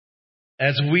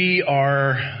As we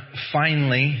are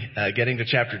finally getting to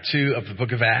chapter 2 of the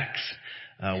book of Acts,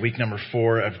 week number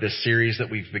 4 of this series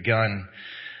that we've begun,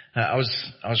 I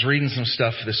was reading some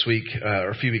stuff this week,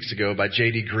 or a few weeks ago, by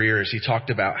J.D. Greear as he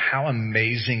talked about how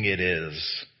amazing it is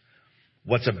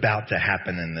what's about to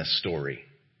happen in this story.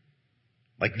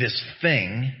 Like this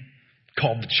thing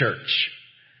called the church.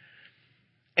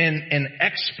 And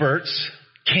experts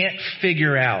can't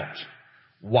figure out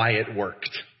why it worked.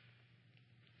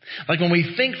 Like when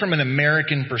we think from an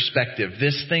American perspective,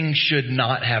 this thing should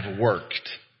not have worked.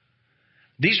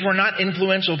 These were not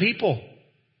influential people.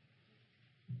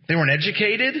 They weren't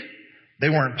educated. They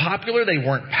weren't popular. They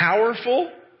weren't powerful.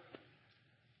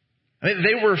 I mean,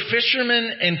 they were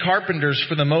fishermen and carpenters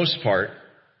for the most part,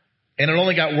 and it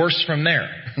only got worse from there.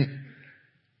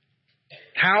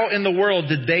 How in the world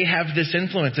did they have this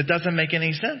influence? It doesn't make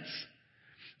any sense.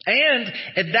 And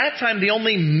at that time, the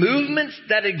only movements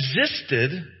that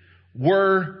existed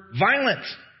were violent.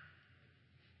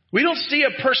 We don't see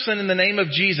a person in the name of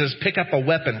Jesus pick up a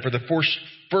weapon for the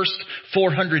first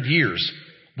 400 years,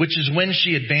 which is when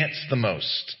she advanced the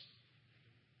most.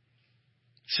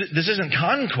 This isn't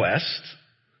conquest.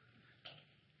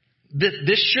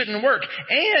 This shouldn't work.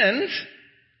 And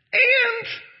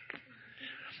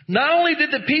not only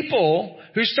did the people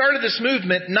who started this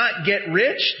movement not get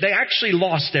rich, they actually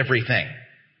lost everything.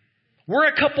 We're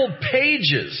a couple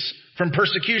pages from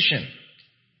persecution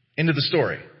into the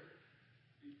story.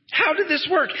 How did this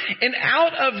work? And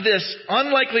out of this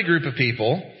unlikely group of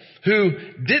people who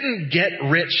didn't get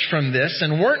rich from this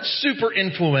and weren't super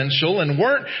influential and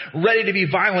weren't ready to be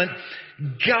violent,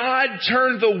 God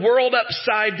turned the world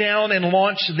upside down and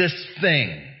launched this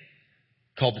thing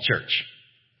called the church.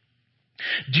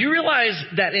 Do you realize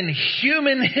that in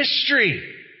human history,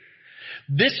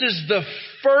 this is the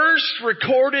first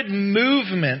recorded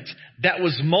movement that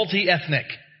was multi-ethnic?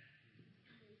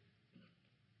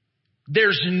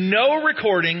 There's no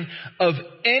recording of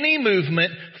any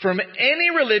movement from any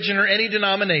religion or any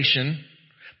denomination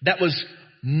that was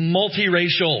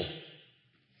multiracial.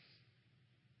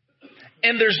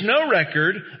 And there's no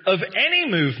record of any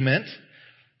movement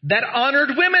that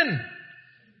honored women.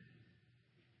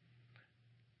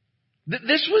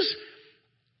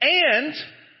 And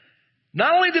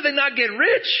not only did they not get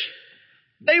rich,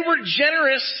 they were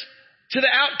generous to the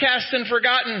outcast and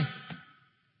forgotten.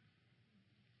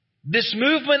 This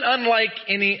movement, unlike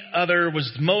any other,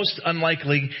 was most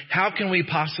unlikely. How can we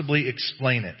possibly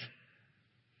explain it?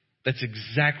 That's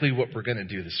exactly what we're going to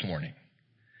do this morning.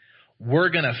 We're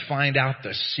going to find out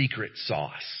the secret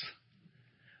sauce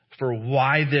for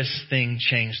why this thing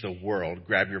changed the world.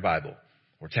 Grab your Bible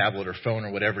or tablet or phone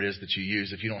or whatever it is that you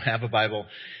use. If you don't have a Bible,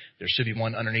 there should be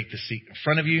one underneath the seat in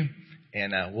front of you.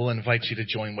 And we'll invite you to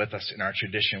join with us in our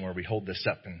tradition where we hold this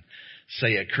up and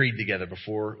say a creed together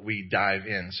before we dive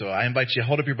in. So I invite you to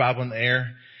hold up your Bible in the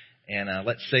air and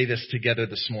let's say this together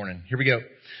this morning. Here we go.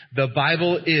 The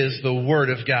Bible is the Word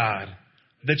of God.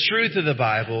 The truth of the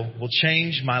Bible will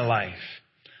change my life.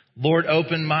 Lord,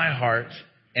 open my heart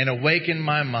and awaken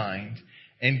my mind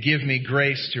and give me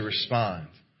grace to respond.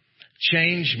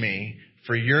 Change me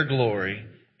for your glory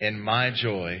and my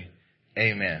joy.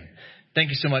 Amen. Thank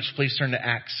you so much. Please turn to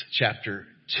Acts chapter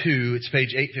 2. It's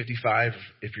page 855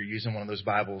 if you're using one of those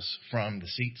Bibles from the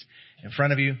seats in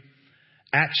front of you.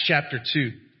 Acts chapter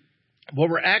 2. What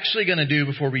we're actually going to do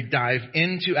before we dive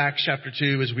into Acts chapter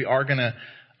 2 is we are going to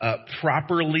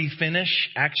properly finish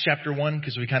Acts chapter 1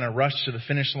 because we kind of rushed to the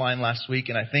finish line last week.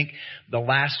 And I think the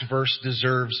last verse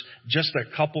deserves just a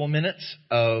couple minutes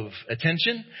of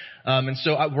attention. And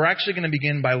so we're actually going to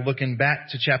begin by looking back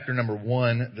to chapter number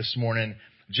 1 this morning.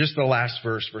 Just the last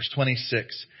verse, verse 26. It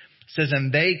says,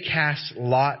 and they cast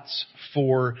lots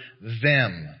for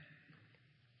them.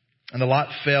 And the lot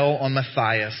fell on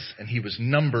Matthias, and he was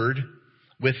numbered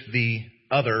with the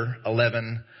other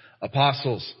 11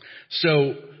 apostles.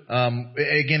 So,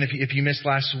 again, if you missed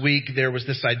last week, there was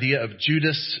this idea of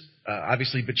Judas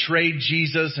obviously betrayed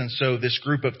Jesus. And so this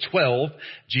group of 12,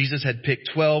 Jesus had picked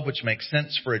 12, which makes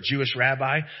sense for a Jewish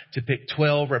rabbi to pick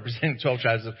 12 representing 12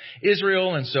 tribes of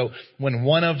Israel. And so when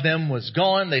one of them was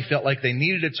gone, they felt like they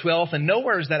needed a 12th. And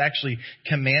nowhere is that actually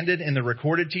commanded in the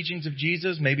recorded teachings of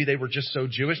Jesus. Maybe they were just so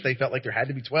Jewish, they felt like there had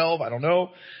to be 12. I don't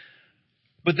know.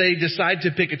 But they decided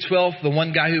to pick a 12th. The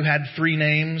one guy who had 3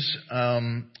 names,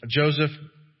 Joseph,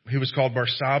 who was called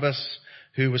Barsabbas,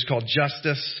 who was called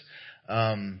Justus,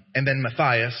 and then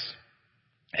Matthias.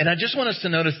 And I just want us to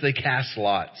notice they cast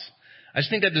lots. I just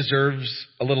think that deserves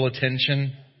a little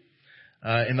attention.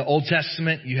 In the Old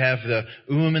Testament, you have the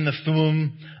and the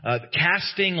Thummim.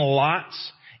 Casting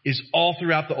lots is all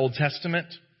throughout the Old Testament.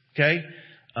 Okay?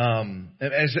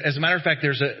 As a matter of fact,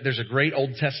 there's a great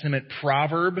Old Testament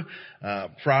proverb.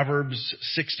 Proverbs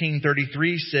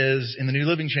 16:33 says in the New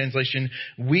Living Translation,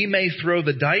 "We may throw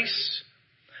the dice,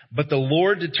 but the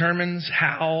Lord determines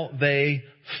how they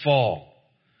fall."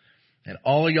 And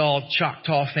all of y'all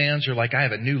Choctaw fans are like, I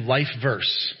have a new life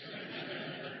verse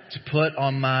to put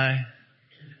on my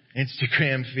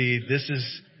Instagram feed.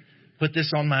 Put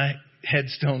this on my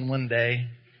headstone one day.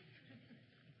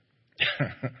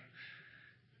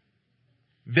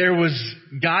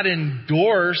 God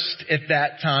endorsed at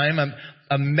that time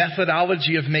a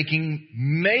methodology of making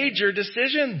major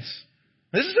decisions.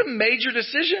 This is a major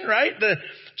decision, right? The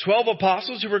 12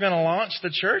 apostles who were going to launch the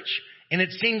church. And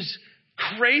it seems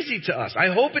crazy to us.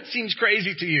 I hope it seems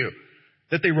crazy to you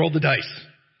that they rolled the dice.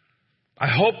 I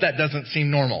hope that doesn't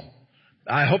seem normal.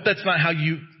 I hope that's not how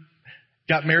you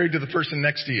got married to the person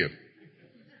next to you.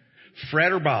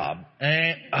 Fred or Bob?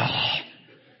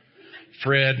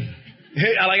 Fred.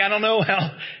 I don't know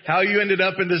how you ended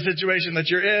up in the situation that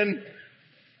you're in.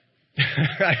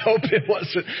 I hope it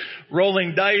wasn't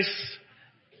rolling dice.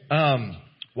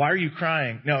 Why are you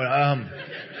crying? No,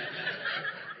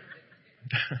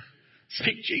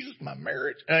 speak Jesus, my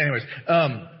marriage. Anyways,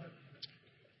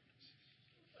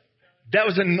 that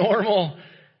was a normal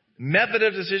method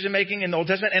of decision making in the Old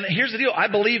Testament. And here's the deal. I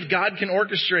believe God can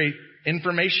orchestrate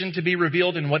information to be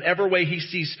revealed in whatever way he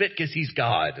sees fit because he's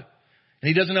God. And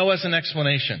he doesn't owe us an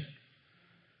explanation.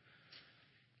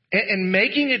 And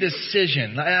making a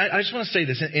decision, I just want to say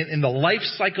this, in the life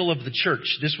cycle of the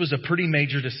church, this was a pretty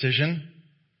major decision.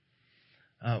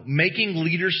 Making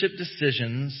leadership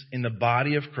decisions in the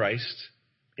body of Christ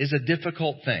is a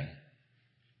difficult thing.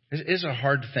 It is a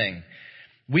hard thing.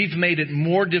 We've made it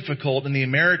more difficult in the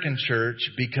American church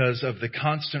because of the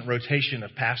constant rotation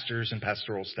of pastors and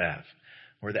pastoral staff,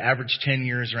 where the average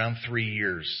tenure is around 3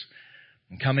 years.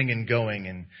 And coming and going.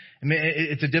 And I mean,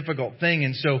 it's a difficult thing.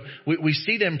 And so we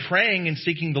see them praying and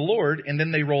seeking the Lord, and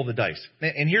then they roll the dice.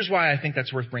 And here's why I think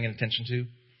that's worth bringing attention to.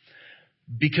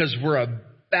 Because we're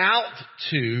about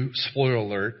to, spoiler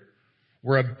alert,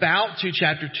 we're about to,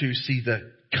 chapter 2, see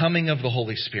the coming of the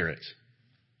Holy Spirit.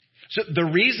 So the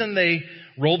reason they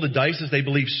rolled the dice is they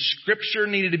believe Scripture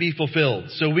needed to be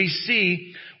fulfilled. So we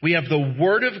have the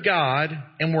Word of God,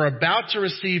 and we're about to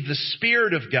receive the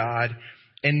Spirit of God.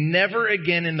 And never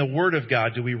again in the Word of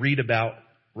God do we read about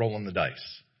rolling the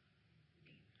dice.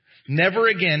 Never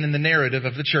again in the narrative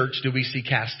of the church do we see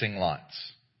casting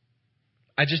lots.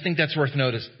 I just think that's worth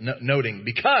noting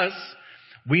because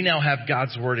we now have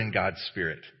God's Word and God's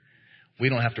Spirit. We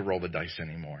don't have to roll the dice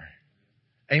anymore.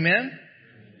 Amen?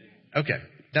 Okay,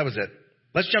 that was it.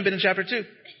 Let's jump into chapter 2.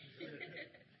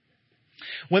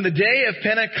 When the day of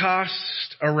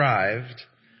Pentecost arrived,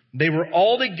 they were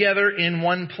all together in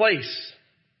one place.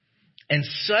 And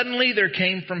suddenly there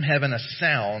came from heaven a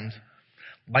sound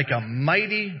like a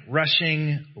mighty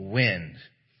rushing wind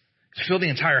to fill the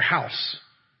entire house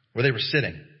where they were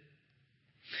sitting.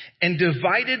 And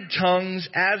divided tongues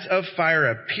as of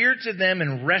fire appeared to them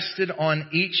and rested on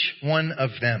each one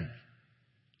of them.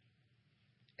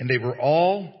 And they were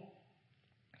all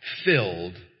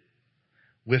filled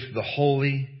with the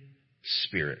Holy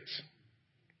Spirit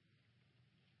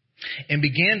and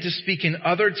began to speak in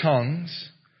other tongues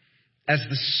as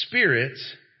the Spirit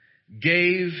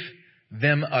gave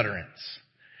them utterance.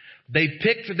 They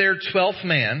picked their 12th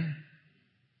man.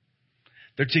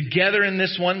 They're together in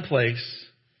this one place,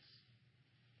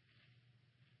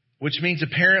 which means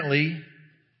apparently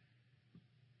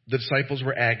the disciples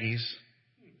were Aggies.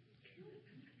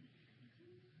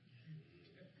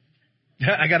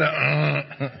 I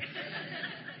gotta,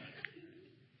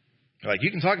 like, you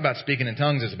can talk about speaking in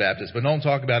tongues as a Baptist, but don't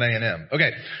talk about A&M.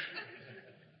 Okay.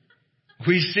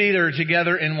 We see they're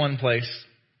together in one place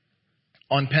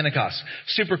on Pentecost.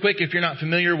 Super quick, if you're not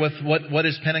familiar with what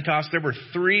is Pentecost, there were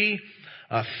 3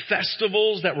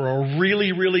 festivals that were a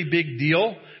really, really big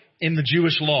deal in the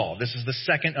Jewish law. This is the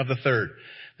second of the third.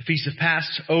 The Feast of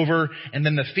Passover, and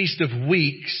then the Feast of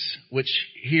Weeks, which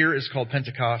here is called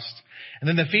Pentecost, and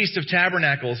then the Feast of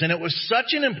Tabernacles. And it was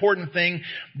such an important thing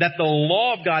that the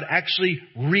law of God actually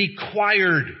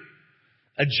required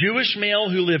a Jewish male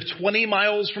who lived 20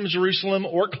 miles from Jerusalem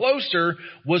or closer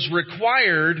was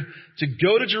required to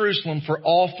go to Jerusalem for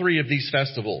all 3 of these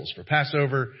festivals, for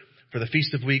Passover, for the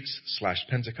Feast of Weeks /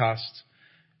 Pentecost,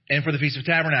 and for the Feast of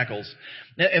Tabernacles.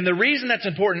 And the reason that's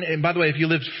important, and by the way, if you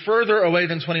lived further away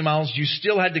than 20 miles, you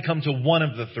still had to come to one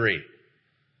of the 3.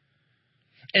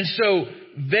 And so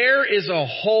there is a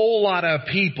whole lot of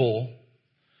people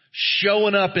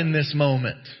showing up in this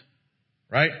moment,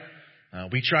 right?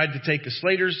 We tried to take the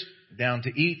Slaters down to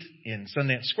eat in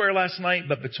Sundance Square last night,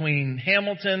 but between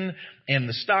Hamilton and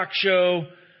the stock show,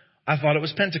 I thought it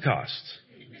was Pentecost.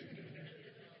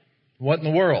 What in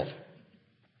the world?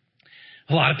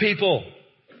 A lot of people.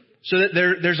 So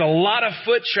that there's a lot of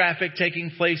foot traffic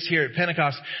taking place here at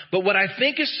Pentecost. But what I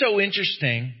think is so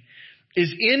interesting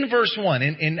is in verse 1,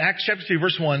 in Acts chapter 2,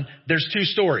 verse 1, there's two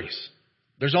stories.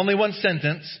 There's only one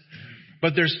sentence,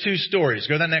 but there's two stories.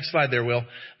 Go to that next slide there, Will.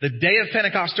 The day of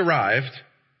Pentecost arrived,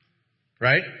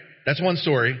 right? That's one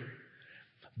story.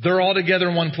 They're all together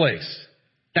in one place.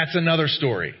 That's another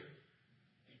story.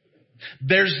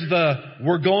 There's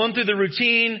we're going through the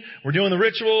routine, we're doing the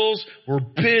rituals, we're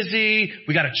busy,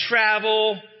 we got to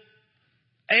travel,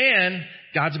 and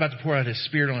God's about to pour out His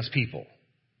Spirit on His people.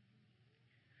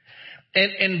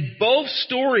 And both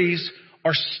stories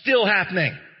are still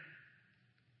happening.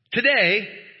 Today,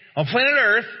 on planet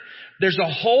Earth, there's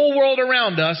a whole world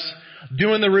around us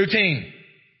doing the routine,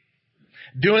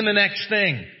 doing the next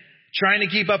thing, trying to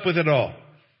keep up with it all,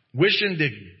 wishing to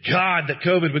God that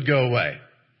COVID would go away.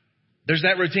 There's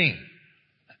that routine.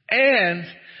 And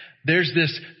there's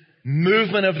this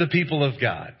movement of the people of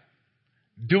God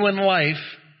doing life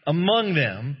among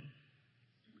them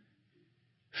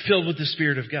filled with the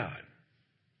Spirit of God.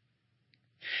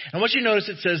 And what you notice,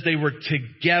 it says they were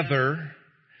together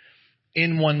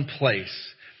in one place.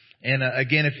 And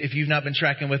again, if you've not been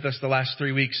tracking with us the last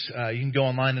 3 weeks, you can go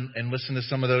online and listen to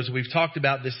some of those. We've talked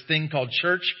about this thing called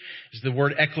church. It's the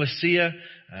word ecclesia.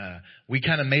 We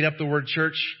kind of made up the word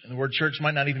church. And the word church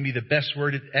might not even be the best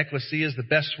word. Ecclesia is the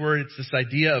best word. It's this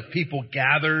idea of people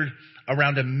gathered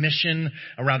around a mission,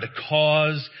 around a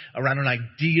cause, around an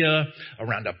idea,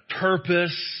 around a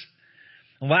purpose.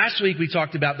 Last week we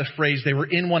talked about the phrase, they were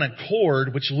in one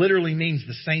accord, which literally means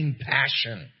the same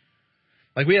passion.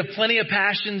 Like we have plenty of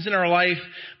passions in our life,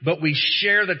 but we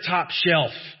share the top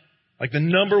shelf. Like the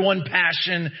number one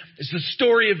passion is the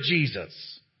story of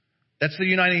Jesus. That's the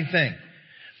uniting thing.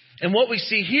 And what we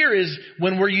see here is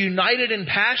when we're united in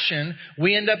passion,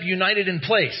 we end up united in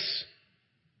place.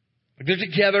 Like they're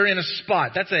together in a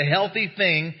spot. That's a healthy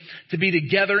thing to be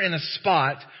together in a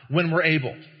spot when we're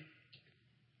able.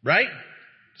 Right?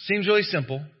 Seems really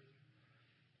simple.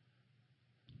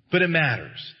 But it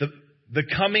matters. The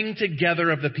coming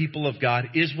together of the people of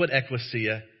God is what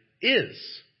ecclesia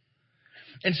is.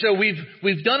 And so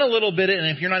we've done a little bit, and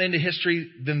if you're not into history,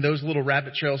 then those little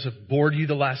rabbit trails have bored you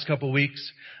the last couple of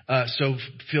weeks. So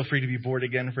feel free to be bored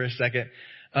again for a second.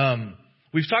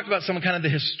 We've talked about some kind of the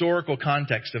historical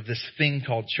context of this thing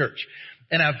called church.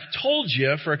 And I've told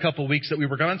you for a couple of weeks that we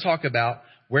were going to talk about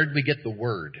where did we get the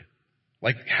word?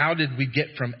 Like how did we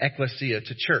get from ecclesia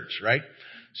to church, right?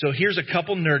 So here's a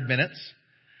couple nerd minutes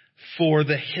for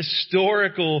the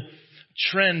historical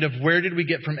trend of where did we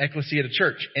get from ecclesia to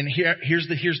church. And here's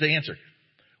the answer.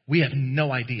 We have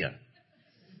no idea.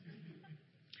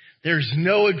 There's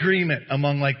no agreement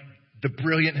among like the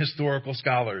brilliant historical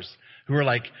scholars who are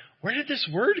like, where did this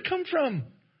word come from?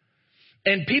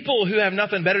 And people who have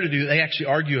nothing better to do, they actually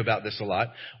argue about this a lot.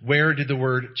 Where did the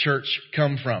word church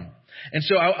come from? And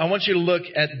so I want you to look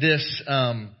at this,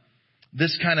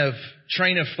 this kind of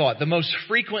train of thought. The most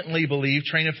frequently believed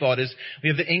train of thought is we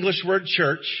have the English word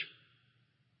church,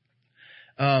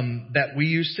 that we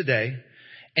use today.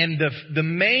 And the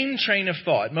main train of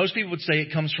thought, most people would say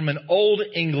it comes from an old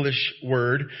English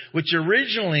word, which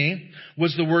originally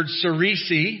was the word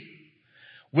cerisi,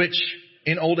 which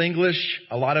in Old English,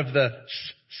 a lot of the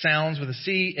sounds with a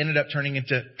C ended up turning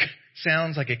into k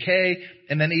sounds like a K,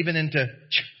 and then even into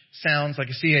ch sounds like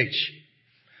a CH.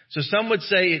 So some would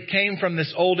say it came from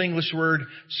this Old English word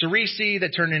cerisi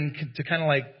that turned into kind of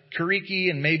like kariki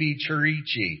and maybe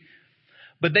chirichi.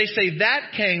 But they say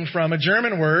that came from a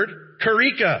German word,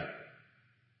 karika.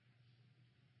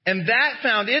 And that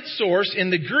found its source in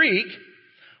the Greek,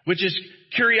 which is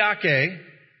kuriake,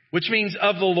 which means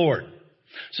of the Lord.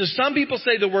 So some people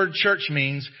say the word church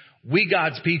means we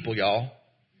God's people, y'all.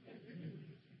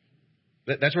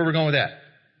 That's where we're going with that.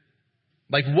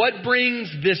 Like what brings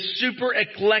this super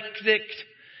eclectic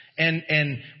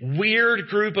and weird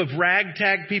group of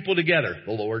ragtag people together?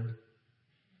 The Lord.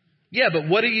 Yeah, but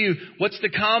what's the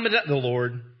common? The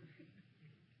Lord.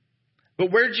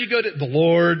 But where'd you go to? The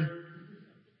Lord.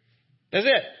 That's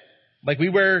it. Like we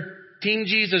wear Team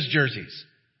Jesus jerseys.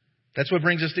 That's what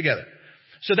brings us together.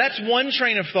 So that's one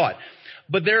train of thought.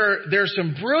 But there are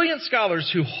some brilliant scholars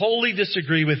who wholly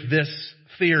disagree with this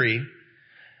theory.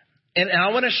 And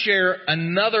I want to share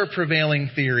another prevailing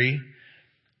theory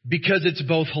because it's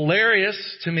both hilarious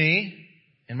to me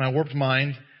in my warped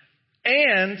mind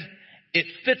and it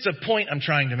fits a point I'm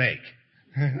trying to make.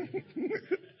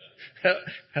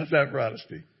 How's that for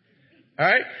honesty? All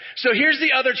right? So here's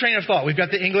the other train of thought. We've got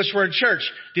the English word church.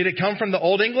 Did it come from the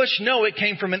Old English? No, it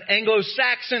came from an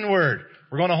Anglo-Saxon word.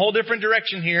 We're going a whole different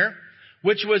direction here,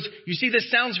 which was, you see, this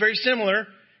sounds very similar.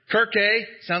 Kirche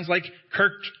sounds like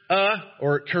kirk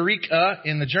or kirika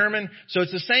in the German. So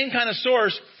it's the same kind of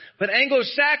source. But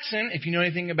Anglo-Saxon, if you know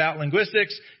anything about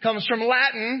linguistics, comes from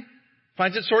Latin,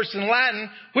 finds its source in Latin,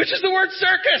 which is the word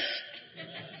circus.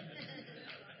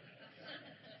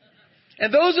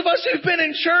 And those of us who've been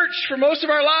in church for most of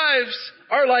our lives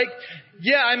are like,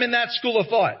 yeah, I'm in that school of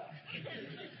thought.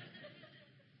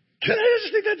 I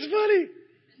just think that's funny.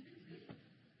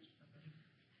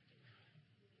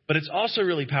 But it's also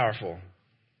really powerful.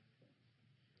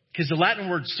 Because the Latin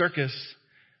word circus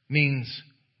means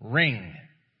ring.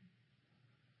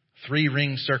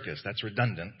 3-ring circus. That's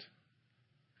redundant.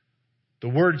 The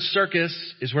word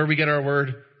circus is where we get our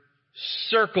word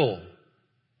circle.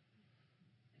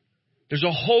 There's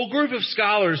a whole group of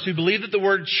scholars who believe that the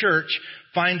word church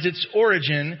finds its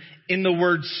origin in the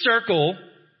word circle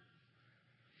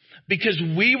because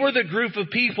we were the group of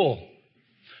people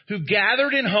who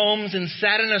gathered in homes and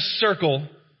sat in a circle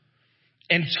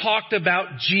and talked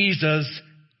about Jesus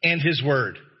and His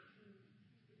Word.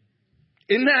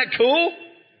 Isn't that cool?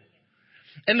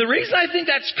 And the reason I think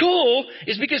that's cool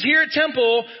is because here at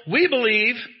Temple, we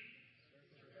believe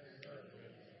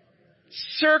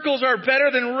circles are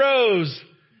better than rows.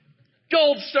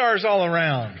 Gold stars all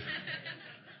around.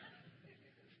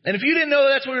 And if you didn't know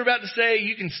that's what we were about to say,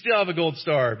 you can still have a gold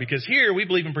star because here we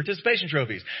believe in participation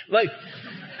trophies. Like,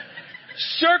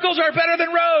 circles are better than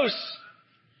rows.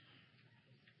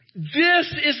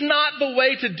 This is not the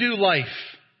way to do life.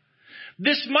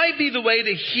 This might be the way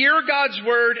to hear God's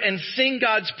word and sing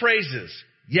God's praises.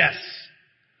 Yes.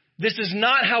 This is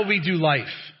not how we do life.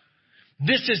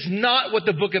 This is not what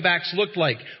the book of Acts looked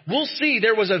like. We'll see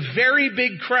there was a very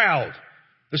big crowd.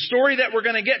 The story that we're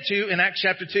going to get to in Acts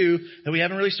chapter 2 that we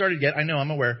haven't really started yet. I know,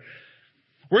 I'm aware.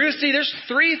 We're going to see there's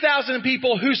 3,000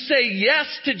 people who say yes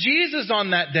to Jesus on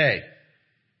that day.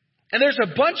 And there's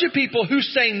a bunch of people who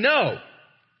say no.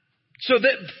 So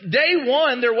that day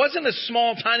one, there wasn't a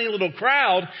small, tiny little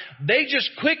crowd. They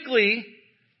just quickly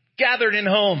gathered in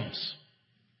homes,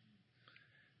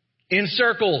 in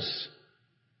circles.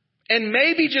 And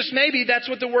maybe, just maybe, that's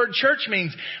what the word church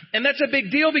means. And that's a big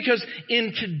deal because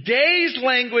in today's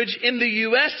language, in the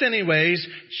U.S. anyways,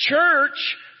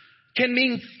 church can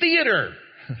mean theater,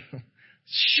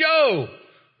 show,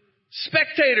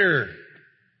 spectator.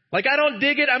 Like, I don't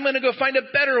dig it, I'm going to go find a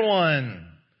better one.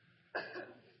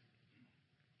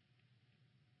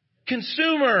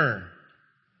 Consumer.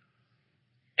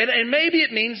 And maybe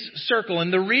it means circle.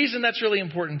 And the reason that's really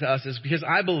important to us is because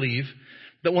I believe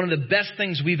that one of the best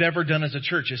things we've ever done as a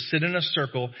church is sit in a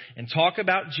circle and talk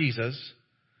about Jesus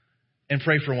and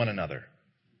pray for one another.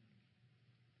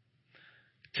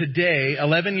 Today,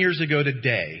 11 years ago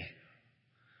today,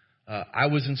 I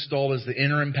was installed as the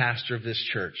interim pastor of this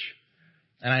church.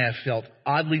 And I have felt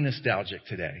oddly nostalgic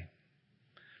today.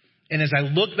 And as I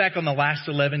look back on the last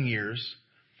 11 years,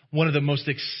 one of the most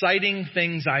exciting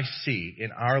things I see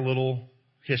in our little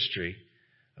history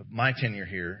of my tenure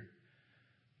here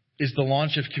is the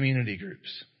launch of community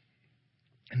groups.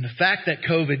 And the fact that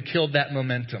COVID killed that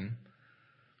momentum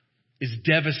is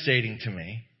devastating to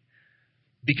me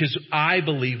because I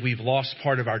believe we've lost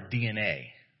part of our DNA.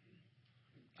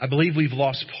 I believe we've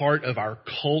lost part of our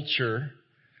culture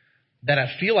that I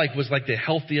feel like was like the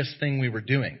healthiest thing we were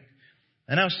doing.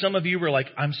 And now some of you were like,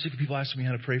 I'm sick of people asking me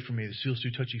how to pray for me. This feels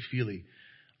too touchy-feely.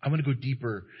 I want to go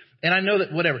deeper. And I know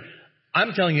that whatever.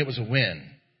 I'm telling you it was a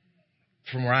win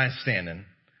from where I'm standing.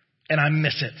 And I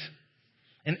miss it.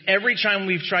 And every time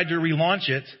we've tried to relaunch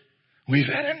it, we've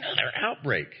had another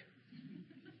outbreak.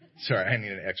 Sorry, I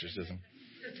need an exorcism.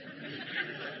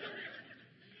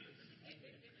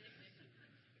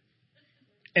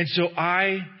 And so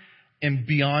I am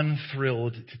beyond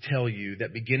thrilled to tell you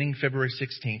that beginning February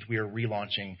 16th, we are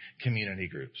relaunching community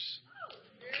groups.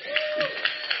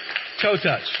 Toe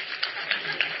touch.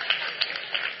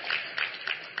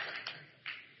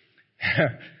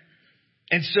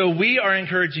 And so we are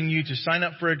encouraging you to sign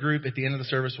up for a group. At the end of the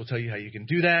service, we'll tell you how you can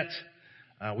do that.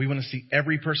 We want to see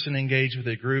every person engaged with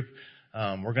a group.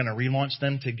 We're going to relaunch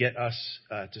them to get us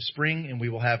to spring, and we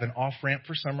will have an off-ramp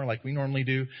for summer like we normally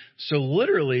do. So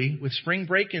literally, with spring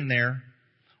break in there,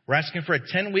 we're asking for a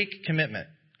 10-week commitment.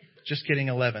 Just kidding,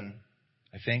 11,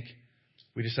 I think.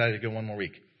 We decided to go one more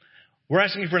week. We're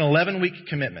asking for an 11-week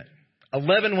commitment.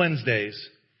 11 Wednesdays,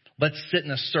 let's sit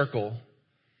in a circle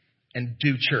and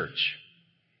do church.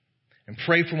 And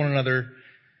pray for one another,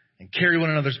 and carry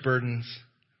one another's burdens,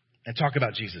 and talk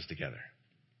about Jesus together.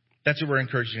 That's what we're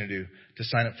encouraging you to do, to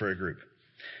sign up for a group.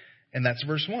 And that's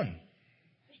verse 1.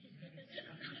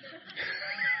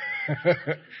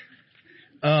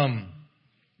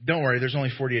 Don't worry, there's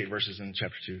only 48 verses in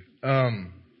chapter 2.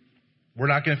 We're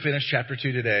not going to finish chapter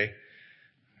 2 today.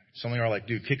 Some of you are like,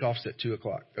 dude, kickoff's at 2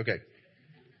 o'clock. Okay.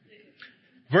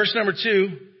 Verse number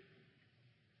 2.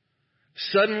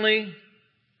 Suddenly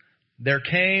there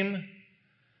came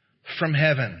from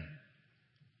heaven.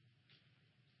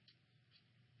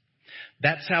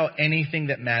 That's how anything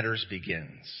that matters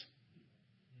begins.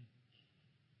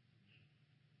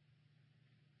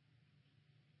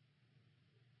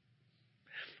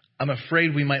 I'm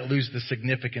afraid we might lose the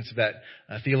significance of that.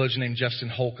 A theologian named Justin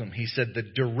Holcomb, he said the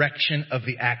direction of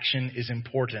the action is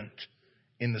important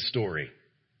in the story.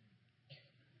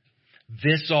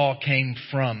 This all came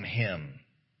from him.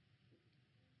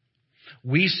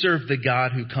 We serve the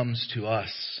God who comes to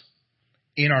us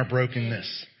in our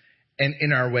brokenness and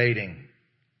in our waiting.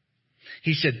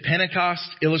 He said Pentecost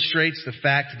illustrates the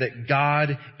fact that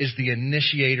God is the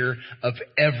initiator of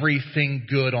everything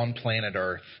good on planet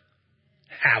Earth.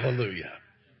 Hallelujah.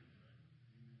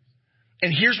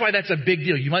 And here's why that's a big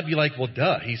deal. You might be like, well,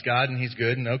 duh, he's God and he's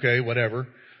good and okay, whatever.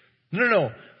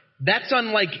 No. That's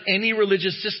unlike any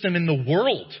religious system in the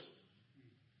world.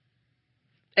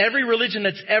 Every religion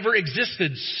that's ever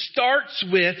existed starts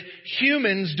with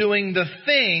humans doing the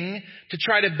thing to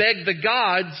try to beg the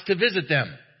gods to visit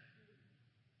them.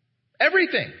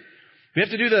 Everything. We have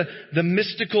to do the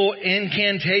mystical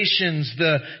incantations,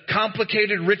 the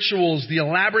complicated rituals, the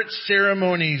elaborate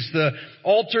ceremonies, the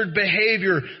altered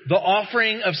behavior, the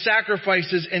offering of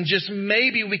sacrifices, and just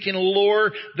maybe we can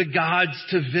lure the gods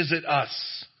to visit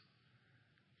us.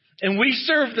 And we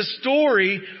serve the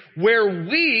story where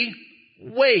we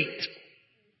wait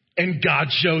and God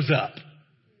shows up.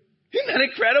 Isn't that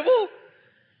incredible?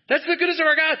 That's the goodness of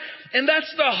our God. And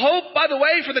that's the hope, by the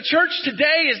way, for the church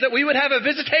today is that we would have a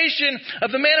visitation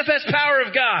of the manifest power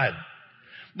of God.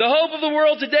 The hope of the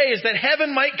world today is that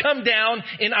heaven might come down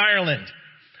in Ireland.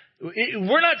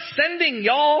 We're not sending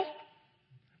y'all.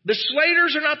 The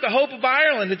Slaters are not the hope of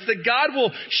Ireland. It's that God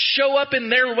will show up and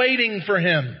they're waiting for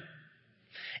him.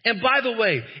 And by the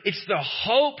way, it's the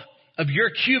hope of your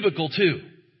cubicle too.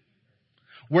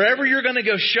 Wherever you're going to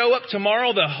go show up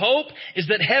tomorrow, the hope is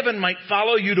that heaven might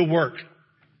follow you to work.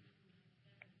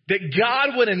 That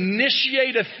God would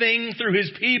initiate a thing through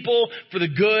his people for the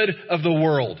good of the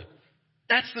world.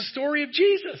 That's the story of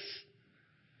Jesus.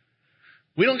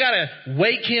 We don't got to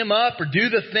wake him up or do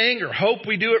the thing or hope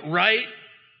we do it right.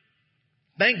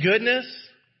 Thank goodness.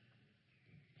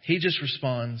 He just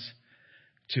responds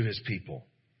to his people,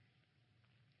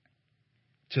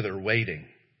 to their waiting.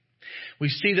 We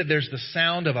see that there's the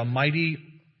sound of a mighty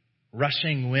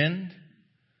rushing wind.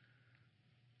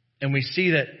 And we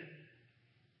see that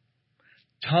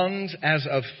tongues as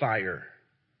of fire.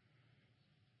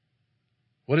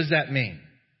 What does that mean?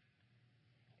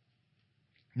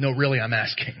 No, really, I'm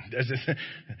asking.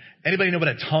 Anybody know what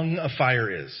a tongue of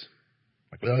fire is?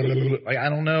 Like, I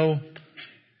don't know.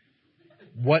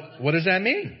 What does that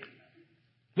mean?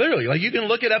 Literally, like you can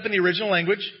look it up in the original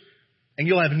language and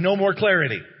you'll have no more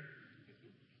clarity.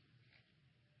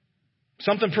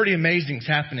 Something pretty amazing is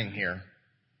happening here,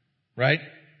 right?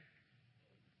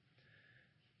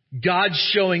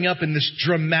 God's showing up in this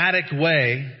dramatic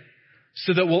way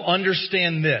so that we'll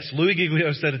understand this. Louis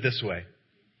Giglio said it this way.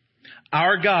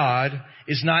 Our God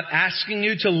is not asking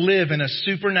you to live in a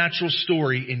supernatural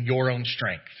story in your own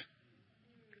strength.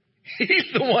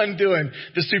 He's the one doing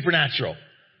the supernatural.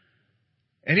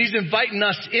 And he's inviting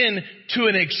us in to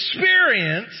an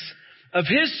experience of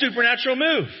his supernatural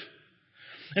move.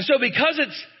 And so because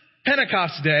it's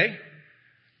Pentecost Day,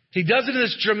 he does it in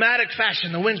this dramatic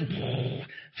fashion. The wind's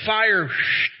fire.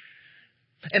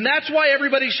 And that's why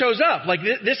everybody shows up. Like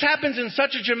this happens in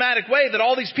such a dramatic way that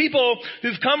all these people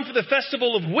who've come for the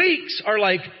Festival of Weeks are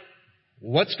like,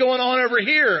 what's going on over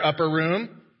here, upper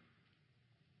room?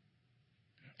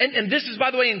 And this is,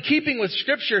 by the way, in keeping with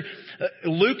Scripture.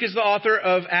 Luke is the author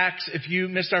of Acts, if you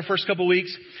missed our first couple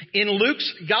weeks. In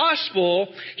Luke's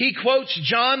Gospel, he quotes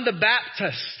John the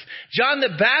Baptist. John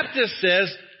the Baptist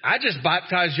says, I just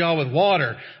baptize y'all with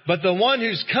water. But the one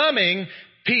who's coming,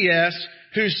 P.S.,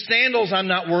 whose sandals I'm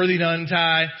not worthy to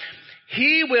untie,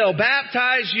 he will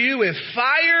baptize you with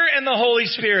fire and the Holy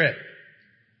Spirit.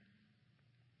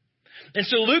 And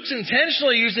so Luke's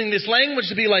intentionally using this language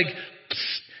to be like,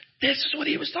 psst, this is what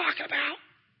he was talking about.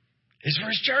 It's for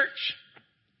his church.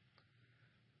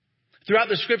 Throughout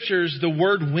the scriptures, the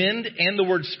word wind and the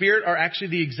word spirit are actually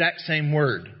the exact same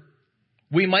word.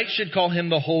 We should call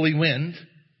him the Holy Wind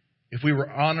if we were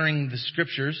honoring the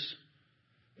scriptures.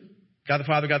 God the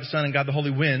Father, God the Son, and God the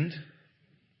Holy Wind.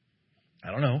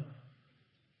 I don't know.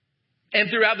 And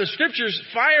throughout the scriptures,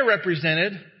 fire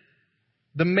represented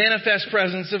the manifest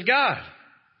presence of God.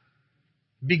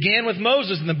 Began with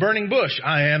Moses in the burning bush.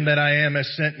 I am that I am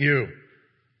has sent you.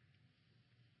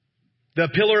 The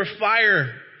pillar of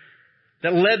fire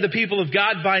that led the people of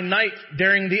God by night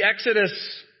during the Exodus.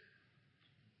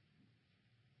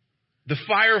 The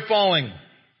fire falling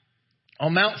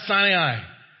on Mount Sinai.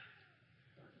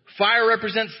 Fire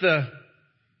represents the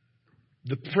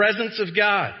presence of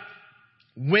God.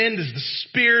 Wind is the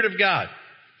Spirit of God.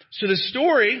 So the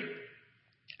story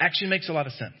actually makes a lot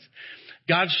of sense.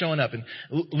 God's showing up. And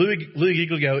Louis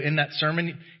Giglio, in that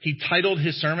sermon, he titled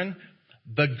his sermon,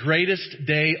 The Greatest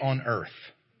Day on Earth.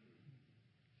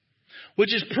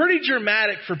 Which is pretty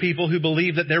dramatic for people who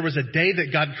believe that there was a day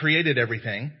that God created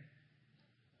everything.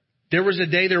 There was a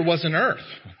day there wasn't Earth.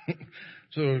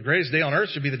 So the greatest day on Earth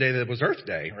should be the day that was Earth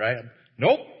Day, right?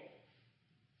 Nope.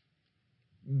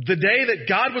 The day that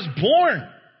God was born.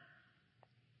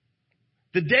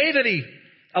 The day that He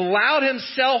allowed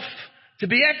Himself to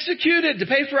be executed to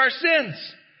pay for our sins.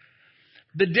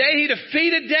 The day He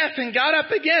defeated death and got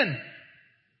up again.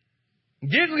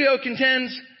 Giglio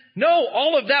contends, no,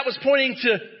 all of that was pointing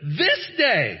to this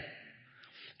day.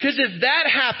 Because if that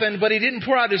happened, but He didn't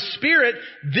pour out His Spirit,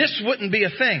 this wouldn't be a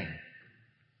thing.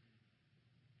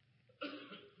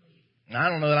 Now, I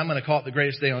don't know that I'm going to call it the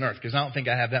greatest day on earth, because I don't think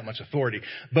I have that much authority.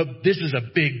 But this is a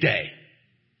big day.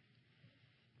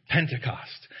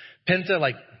 Pentecost. Penta,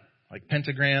 like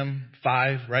pentagram,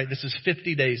 5, right? This is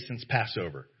 50 days since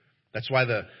Passover. That's why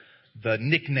the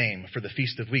nickname for the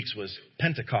Feast of Weeks was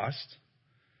Pentecost.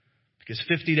 Because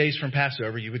 50 days from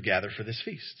Passover, you would gather for this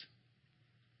feast.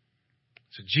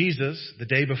 So Jesus, the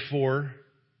day before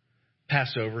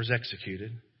Passover, is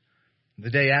executed. The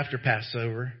day after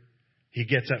Passover, He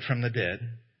gets up from the dead.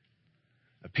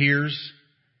 Appears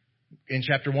in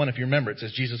chapter 1, if you remember, it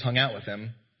says Jesus hung out with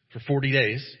them for 40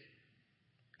 days.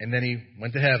 And then He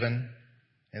went to heaven.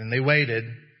 And then they waited.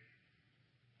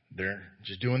 They're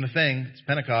just doing the thing. It's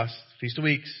Pentecost, Feast of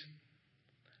Weeks.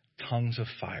 Tongues of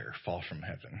fire fall from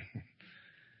heaven.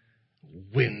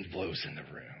 Wind blows in the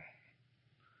room.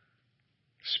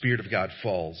 Spirit of God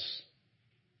falls.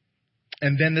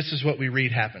 And then this is what we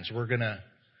read happens. We're going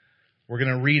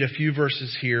to read a few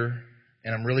verses here,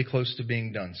 and I'm really close to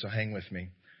being done, so hang with me.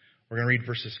 We're going to read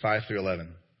verses 5 through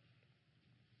 11.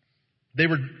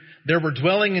 There were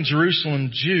dwelling in Jerusalem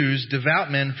Jews,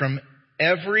 devout men from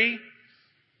every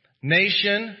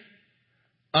nation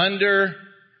under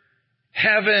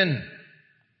heaven.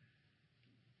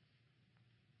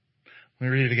 Let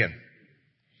me read it again.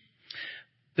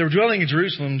 There were dwelling in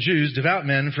Jerusalem Jews, devout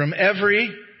men from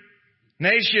every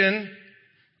nation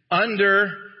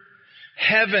under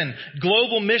heaven.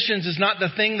 Global missions is not the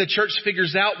thing the church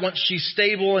figures out once she's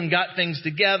stable and got things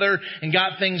together and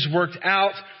got things worked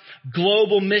out.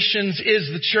 Global missions is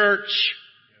the church.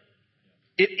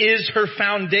 It is her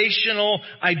foundational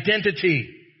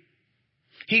identity.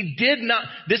 He did not,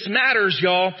 this matters,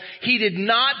 y'all. He did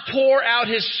not pour out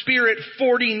His Spirit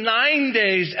 49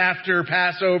 days after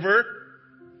Passover.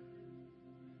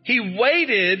 He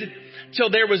waited till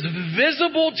there was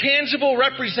visible, tangible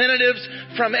representatives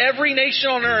from every nation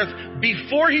on earth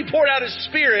before He poured out His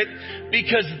Spirit,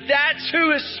 because that's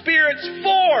who His Spirit's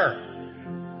for.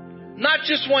 Not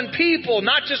just one people,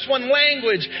 not just one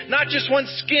language, not just one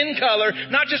skin color,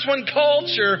 not just one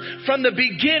culture. From the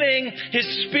beginning,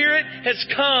 His Spirit has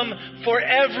come for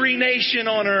every nation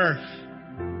on earth.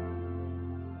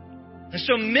 And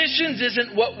so missions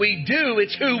isn't what we do,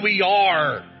 it's who we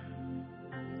are.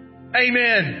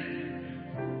 Amen.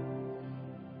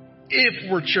 If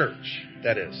we're church,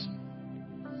 that is.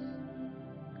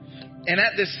 And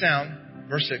at this sound,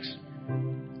 verse 6,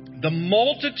 the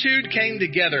multitude came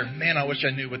together. Man, I wish I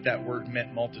knew what that word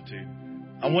meant, multitude.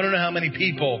 I want to know how many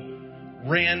people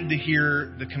ran to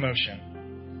hear the commotion.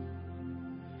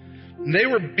 And they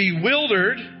were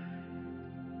bewildered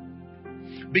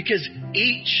because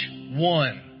each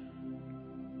one,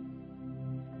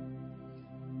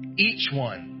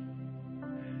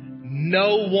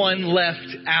 no one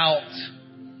left out.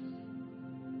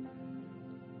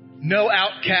 No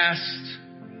outcast.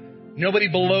 Nobody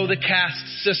below the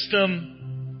caste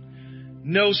system.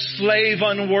 No slave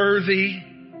unworthy.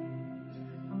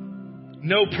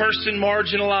 No person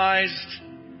marginalized.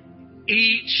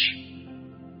 Each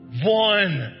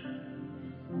one.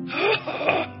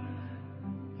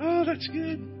 Oh, that's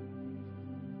good.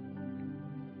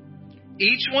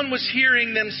 Each one was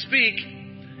hearing them speak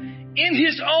in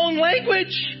his own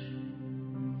language.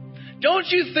 Don't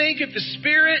you think if the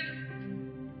Spirit,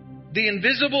 the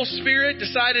invisible Spirit,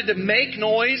 decided to make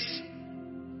noise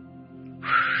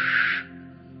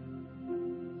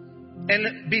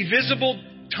and be visible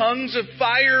tongues of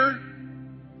fire.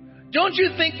 Don't you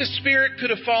think the Spirit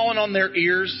could have fallen on their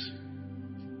ears?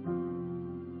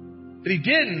 But He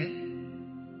didn't.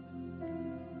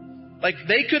 Like,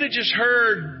 they could have just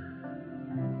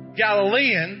heard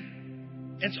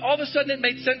Galilean, and all of a sudden it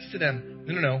made sense to them.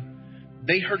 No.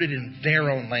 They heard it in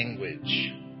their own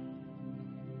language.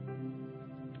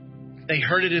 They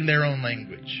heard it in their own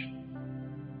language.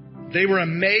 They were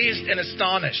amazed and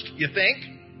astonished, you think?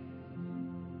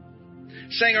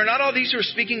 Saying, are not all these who are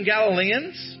speaking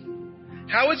Galileans?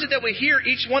 How is it that we hear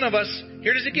each one of us,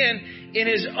 here it is again, in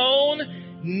his own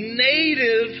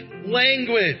native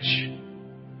language?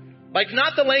 Like,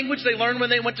 not the language they learned when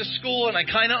they went to school and I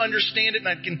kind of understand it and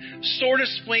I can sort of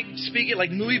speak it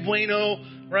like muy bueno,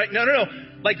 right? No.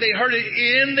 Like, they heard it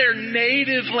in their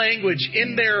native language,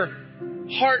 in their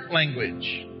heart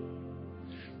language.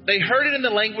 They heard it in the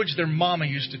language their mama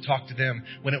used to talk to them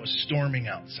when it was storming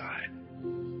outside.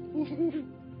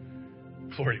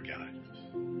 Glory to God.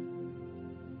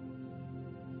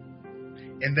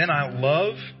 And then I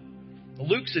love,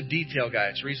 Luke's a detail guy.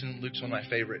 It's the reason Luke's one of my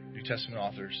favorite New Testament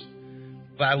authors.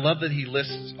 But I love that he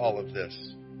lists all of this.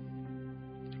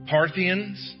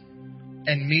 Parthians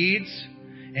and Medes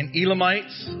and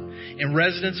Elamites and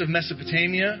residents of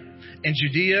Mesopotamia and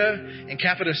Judea and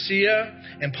Cappadocia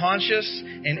and Pontus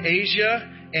and Asia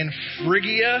and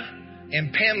Phrygia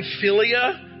and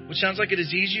Pamphylia, which sounds like a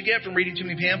disease you get from reading too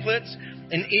many pamphlets,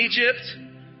 and Egypt,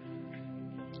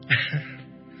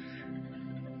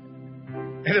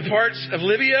 and the parts of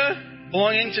Libya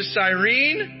belonging to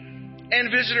Cyrene, and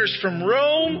visitors from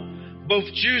Rome, both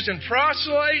Jews and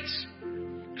proselytes,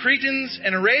 Cretans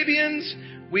and Arabians.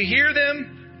 We hear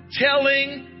them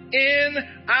telling in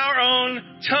our own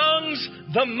tongues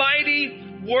the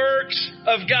mighty works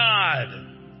of God.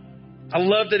 I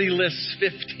love that he lists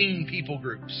 15 people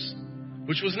groups,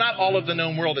 which was not all of the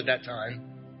known world at that time.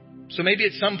 So maybe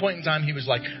at some point in time he was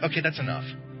like, okay, that's enough.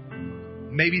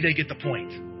 Maybe they get the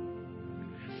point.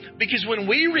 Because when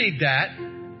we read that,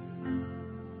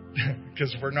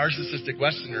 because we're narcissistic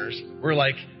Westerners, we're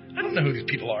like, I don't know who these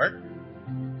people are.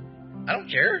 I don't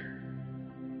care.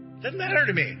 It doesn't matter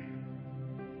to me.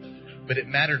 But it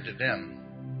mattered to them.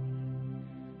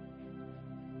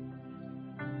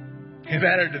 It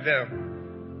mattered to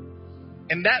them.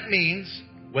 And that means,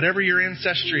 whatever your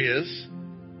ancestry is,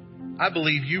 I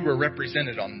believe you were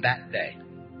represented on that day.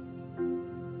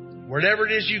 Wherever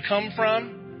it is you come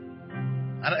from,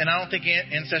 and I don't think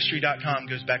Ancestry.com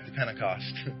goes back to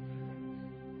Pentecost.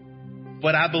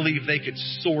 But I believe they could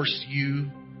source you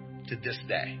to this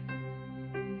day.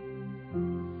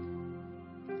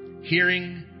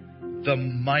 Hearing the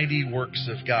mighty works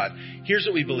of God. Here's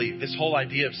what we believe. This whole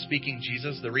idea of speaking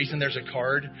Jesus, the reason there's a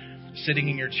card sitting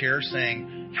in your chair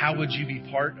saying, how would you be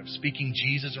part of speaking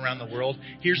Jesus around the world?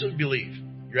 Here's what we believe.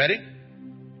 You ready?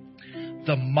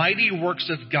 The mighty works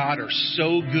of God are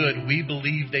so good, we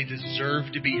believe they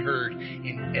deserve to be heard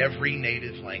in every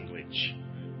native language.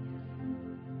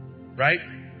 Right?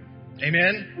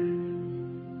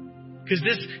 Amen? Because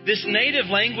this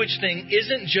native language thing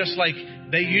isn't just like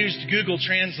they used Google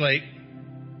Translate.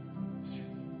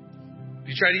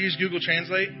 You try to use Google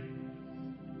Translate?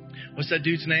 What's that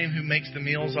dude's name who makes the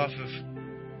meals off of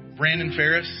Brandon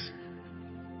Ferris?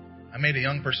 I made a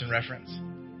young person reference.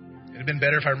 It'd have been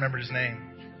better if I remembered his name.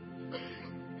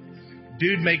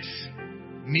 Dude makes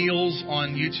meals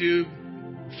on YouTube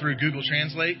through Google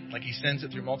Translate. Like he sends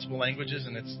it through multiple languages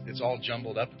and it's all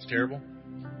jumbled up. It's terrible.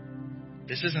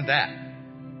 This isn't that.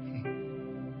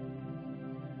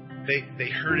 They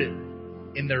heard it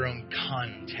in their own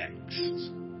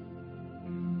context.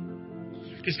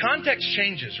 Because context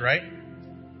changes, right?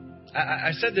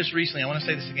 I said this recently. I want to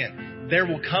say this again. There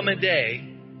will come a day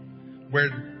where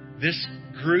this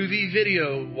groovy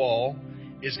video wall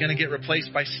is going to get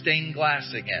replaced by stained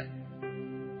glass again.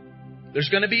 There's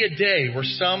going to be a day where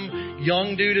some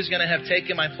young dude is going to have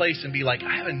taken my place and be like,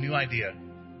 I have a new idea.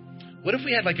 What if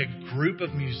we had like a group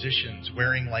of musicians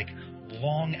wearing like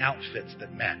long outfits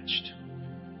that matched?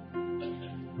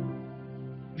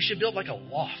 We should build like a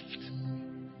loft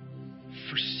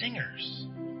for singers.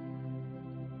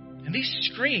 And these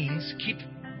screens keep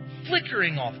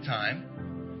flickering all the time.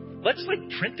 Let's like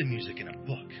print the music in a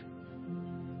book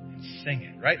and sing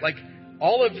it, right? Like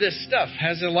all of this stuff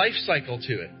has a life cycle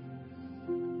to it.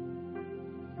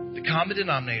 The common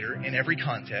denominator in every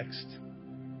context,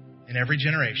 in every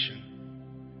generation,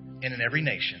 and in every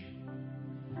nation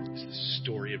is the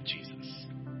story of Jesus.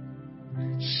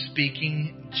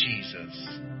 Speaking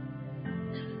Jesus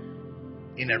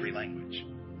in every language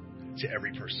to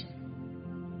every person.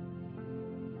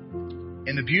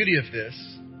 And the beauty of this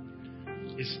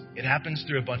is it happens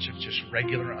through a bunch of just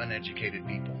regular, uneducated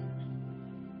people.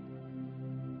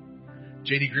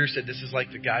 J.D. Greer said this is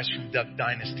like the guys from Duck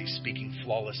Dynasty speaking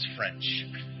flawless French.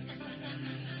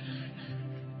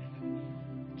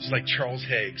 It's like Charles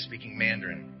Haig speaking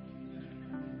Mandarin.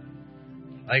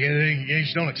 Like, you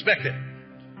just don't expect it.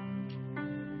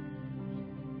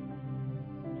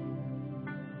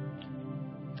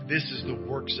 This is the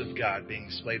works of God being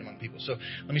displayed among people. So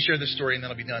let me share this story and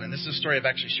then I'll be done. And this is a story I've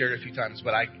actually shared a few times,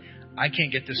 but I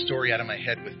can't get this story out of my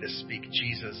head with this Speak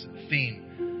Jesus theme.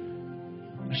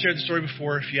 I've shared the story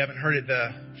before. If you haven't heard it,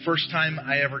 the first time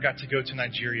I ever got to go to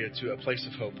Nigeria to a place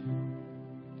of hope.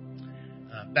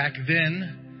 Back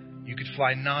then, you could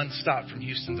fly nonstop from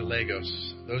Houston to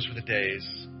Lagos. Those were the days.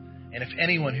 And if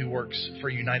anyone who works for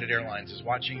United Airlines is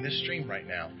watching this stream right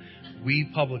now, we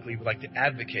publicly would like to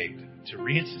advocate to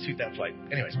reinstitute that flight.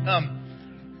 Anyways, it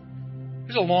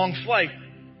was a long flight.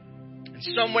 And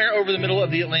somewhere over the middle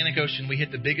of the Atlantic Ocean, we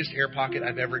hit the biggest air pocket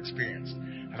I've ever experienced.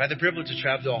 I've had the privilege to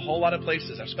travel to a whole lot of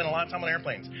places. I've spent a lot of time on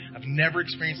airplanes. I've never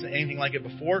experienced anything like it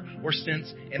before or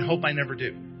since, and hope I never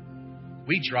do.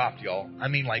 We dropped, y'all. I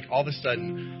mean, like, all of a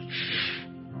sudden,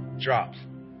 dropped.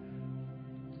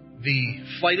 The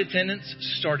flight attendants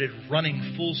started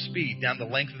running full speed down the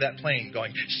length of that plane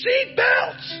going, "Seat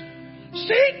belts!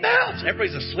 Seat belts!"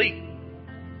 Everybody's asleep.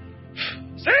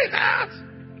 Seat belts!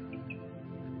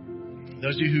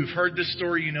 Those of you who've heard this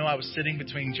story, you know I was sitting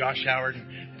between Josh Howard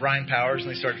and Brian Powers, and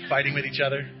they started fighting with each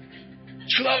other.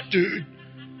 "Chill out, dude."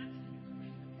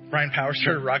 Brian Powers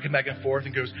started rocking back and forth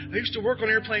and goes, "I used to work on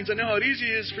airplanes. I know how easy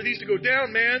it is for these to go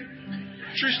down, man."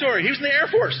 True story. He was in the Air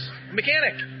Force, a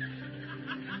mechanic.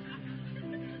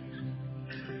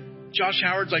 Josh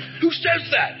Howard's like, "Who says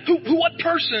that? What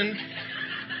person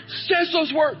says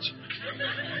those words?"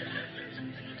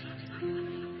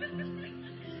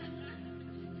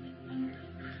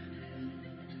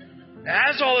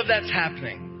 As all of that's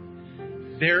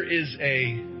happening, there is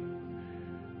a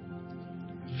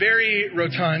very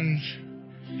rotund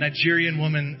Nigerian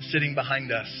woman sitting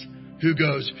behind us who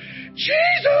goes,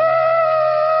 "Jesus!"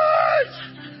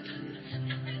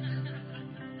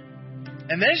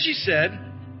 And then she said,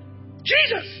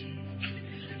 "Jesus!"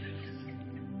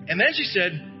 And then she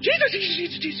said, "Jesus,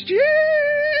 Jesus, Jesus,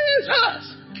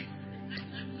 Jesus!"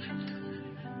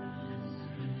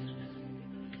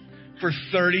 For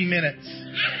 30 minutes.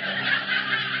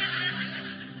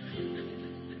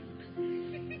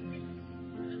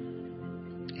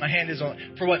 My hand is on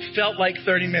for what felt like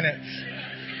 30 minutes.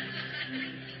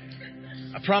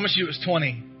 I promise you it was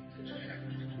 20.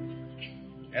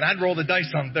 And I'd roll the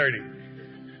dice on 30.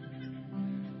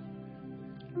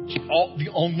 The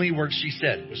only word she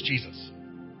said was Jesus.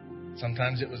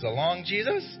 Sometimes it was a long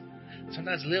Jesus.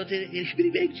 Sometimes a little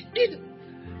bitty baby Jesus.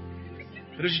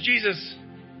 But it was Jesus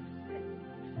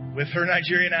with her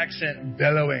Nigerian accent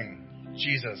bellowing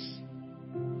Jesus.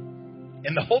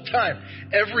 And the whole time,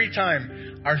 every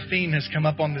time our theme has come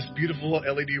up on this beautiful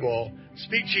LED wall,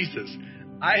 Speak Jesus,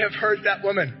 I have heard that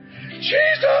woman,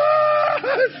 Jesus!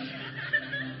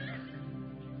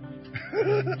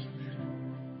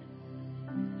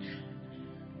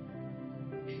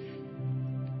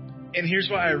 And here's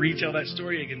why I retell that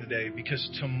story again today. Because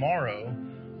tomorrow,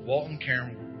 Walt and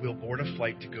Karen will board a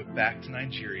flight to go back to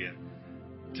Nigeria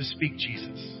to speak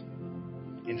Jesus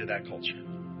into that culture.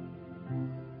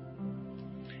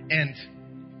 And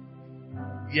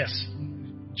yes,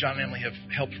 John and Emily have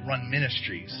helped run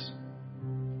ministries,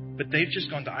 but they've just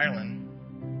gone to Ireland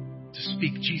to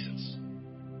speak Jesus.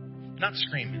 Not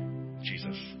scream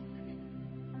Jesus,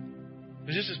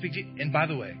 but just to speak Jesus. And by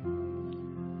the way,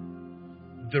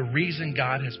 the reason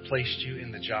God has placed you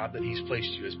in the job that He's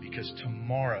placed you is because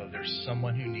tomorrow there's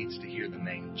someone who needs to hear the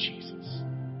name Jesus.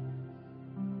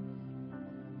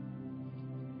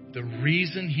 The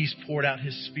reason He's poured out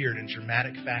His Spirit in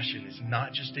dramatic fashion is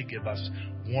not just to give us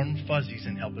warm fuzzies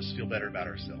and help us feel better about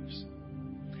ourselves.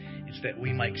 It's that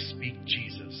we might speak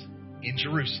Jesus in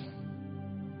Jerusalem,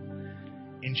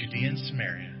 in Judea and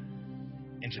Samaria,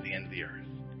 and to the end of the earth.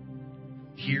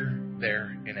 Here,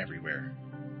 there, and everywhere.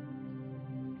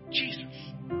 Jesus.